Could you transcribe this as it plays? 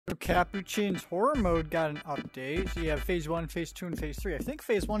Capuchin's horror mode got an update. So you have phase 1, phase 2, and phase 3. I think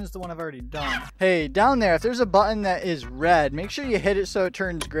phase 1 is the one I've already done. Hey, down there, if there's a button that is red, make sure you hit it so it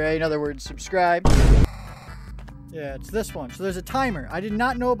turns gray. In other words, subscribe. Yeah, it's this one. So there's a timer. I did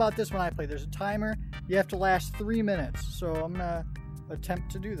not know about this when I played. There's a timer. You have to last 3 minutes. So I'm gonna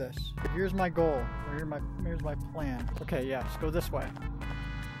attempt to do this. Here's my goal. Here's my plan. Okay, yeah, just go this way.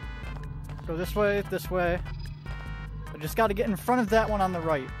 Go this way, this way. I just got to get in front of that one on the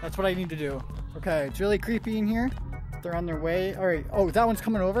right. That's what I need to do. Okay, it's really creepy in here. They're on their way. All right. Oh, that one's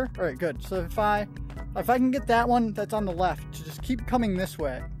coming over. All right, good. So if I can get that one that's on the left to just keep coming this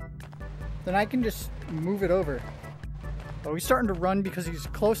way, then I can just move it over. Oh, he's starting to run because he's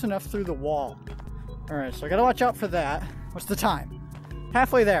close enough through the wall. All right, so I got to watch out for that. What's the time?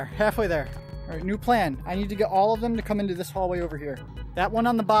 Halfway there. Halfway there. All right, new plan. I need to get all of them to come into this hallway over here. That one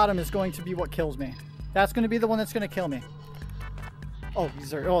on the bottom is going to be what kills me. That's going to be the one that's going to kill me. Oh,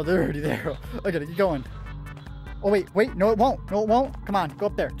 he's there. Oh, they're already there. I gotta get going. Oh, wait. No, it won't. No, it won't. Come on. Go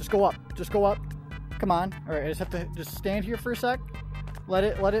up there. Just go up. Just go up. Come on. All right, I just have to just stand here for a sec. Let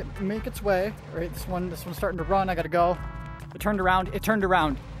it make its way. All right, this one's starting to run. I gotta go. It turned around. It turned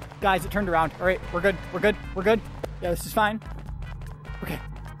around. Guys, it turned around. All right, we're good. We're good. We're good. Yeah, this is fine. Okay.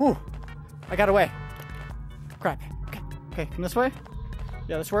 Whew. I got away. Crap. Okay, come this way.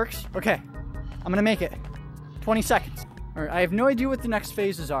 Yeah, this works. Okay. I'm gonna make it. 20 seconds. All right, I have no idea what the next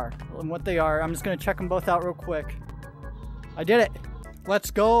phases are and what they are. I'm just gonna check them both out real quick. I did it. Let's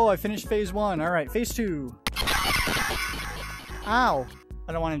go. I finished phase 1. All right, phase 2. Ow.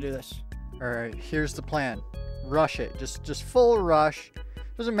 I don't want to do this. All right, here's the plan. Rush it. Just full rush.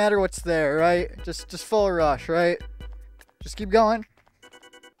 Doesn't matter what's there, right? Just full rush, right? Just keep going.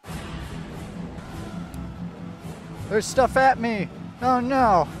 There's stuff at me. Oh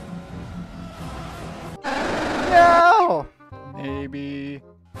no. No! Maybe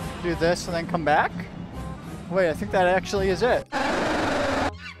do this and then come back? Wait, I think that actually is it.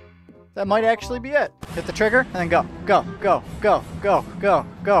 That might actually be it. Hit the trigger and then go. Go, go, go, go, go,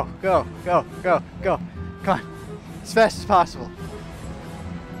 go, go, go, go, go. Come on. As fast as possible.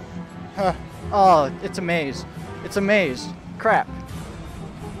 Oh, it's a maze. It's a maze. Crap.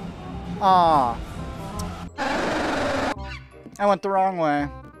 Aw. I went the wrong way.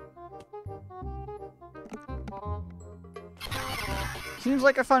 Seems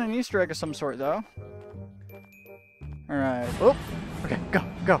like I found an Easter egg of some sort, though. Alright. Oh! Okay, go,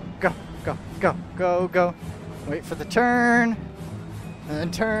 go, go, go, go, go, go. Wait for the turn. And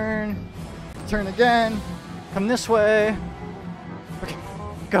then turn. Turn again. Come this way. Okay.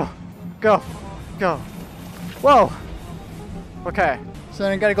 Go, go, go. Whoa! Okay. So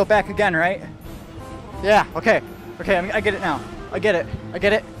then I gotta go back again, right? Yeah, okay. Okay, I get it now. I get it. I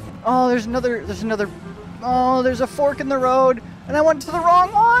get it. Oh, there's another. Oh, there's a fork in the road. And I went to the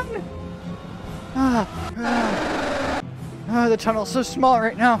wrong one! The tunnel's so small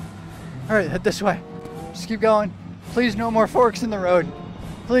right now. Alright, head this way. Just keep going. Please, no more forks in the road.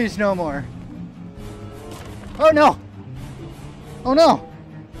 Please, no more. Oh no! Oh no!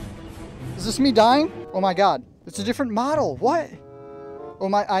 Is this me dying? Oh my god. It's a different model. What? Oh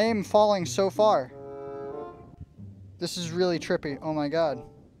my, I am falling so far. This is really trippy. Oh my god.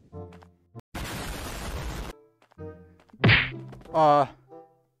 Oh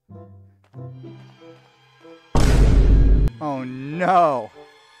no.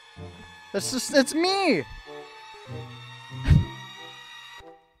 It's me!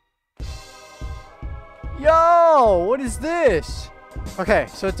 Yo, what is this? Okay,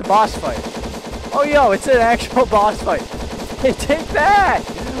 so it's a boss fight. Oh yo, it's an actual boss fight. Hey, take that!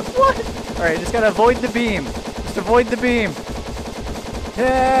 What? Alright, just gotta avoid the beam. Just avoid the beam.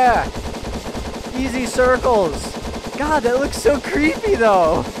 Yeah! Easy circles. God, that looks so creepy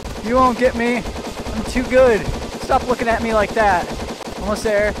though. You won't get me. I'm too good. Stop looking at me like that. Almost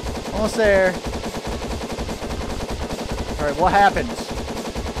there. Almost there. Alright, what happens?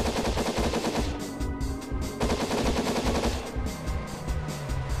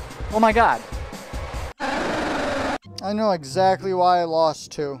 Oh my god. I know exactly why I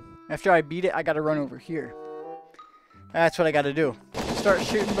lost too. After I beat it, I gotta run over here. That's what I gotta do. Start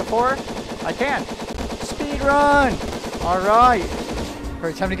shooting before I can. Speed run! Alright.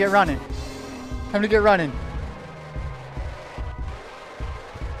 Alright, time to get running. Time to get running.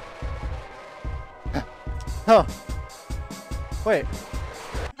 Oh. Wait.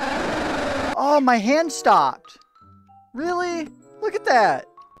 Oh, my hand stopped. Really? Look at that.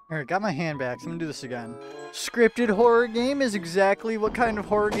 Alright, got my hand back. So I'm gonna do this again. Scripted horror game is exactly what kind of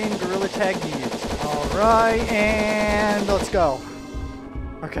horror game Gorilla Tag needs. Alright, and let's go.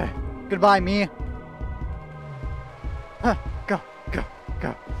 Okay. Goodbye, me. Huh. Go, go,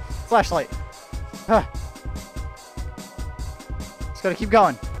 Go. Flashlight. Just gotta keep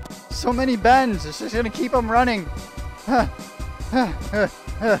going. So many bends. It's just gonna keep them running.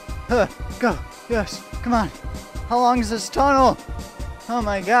 Go. Yes. Come on. How long is this tunnel? Oh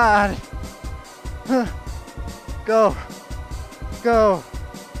my god. Go. Go.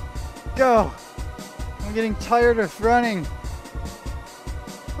 Go. I'm getting tired of running.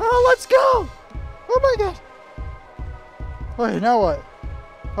 Oh, let's go. Oh my god. Wait, now what?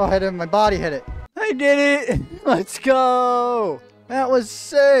 Oh, my body hit it. I did it. Let's go. That was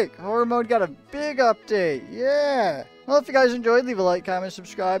sick. Horror mode got a big update. Yeah. Well, if you guys enjoyed, leave a like, comment,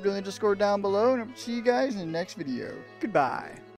 subscribe, join the Discord down below, and I'll see you guys in the next video. Goodbye.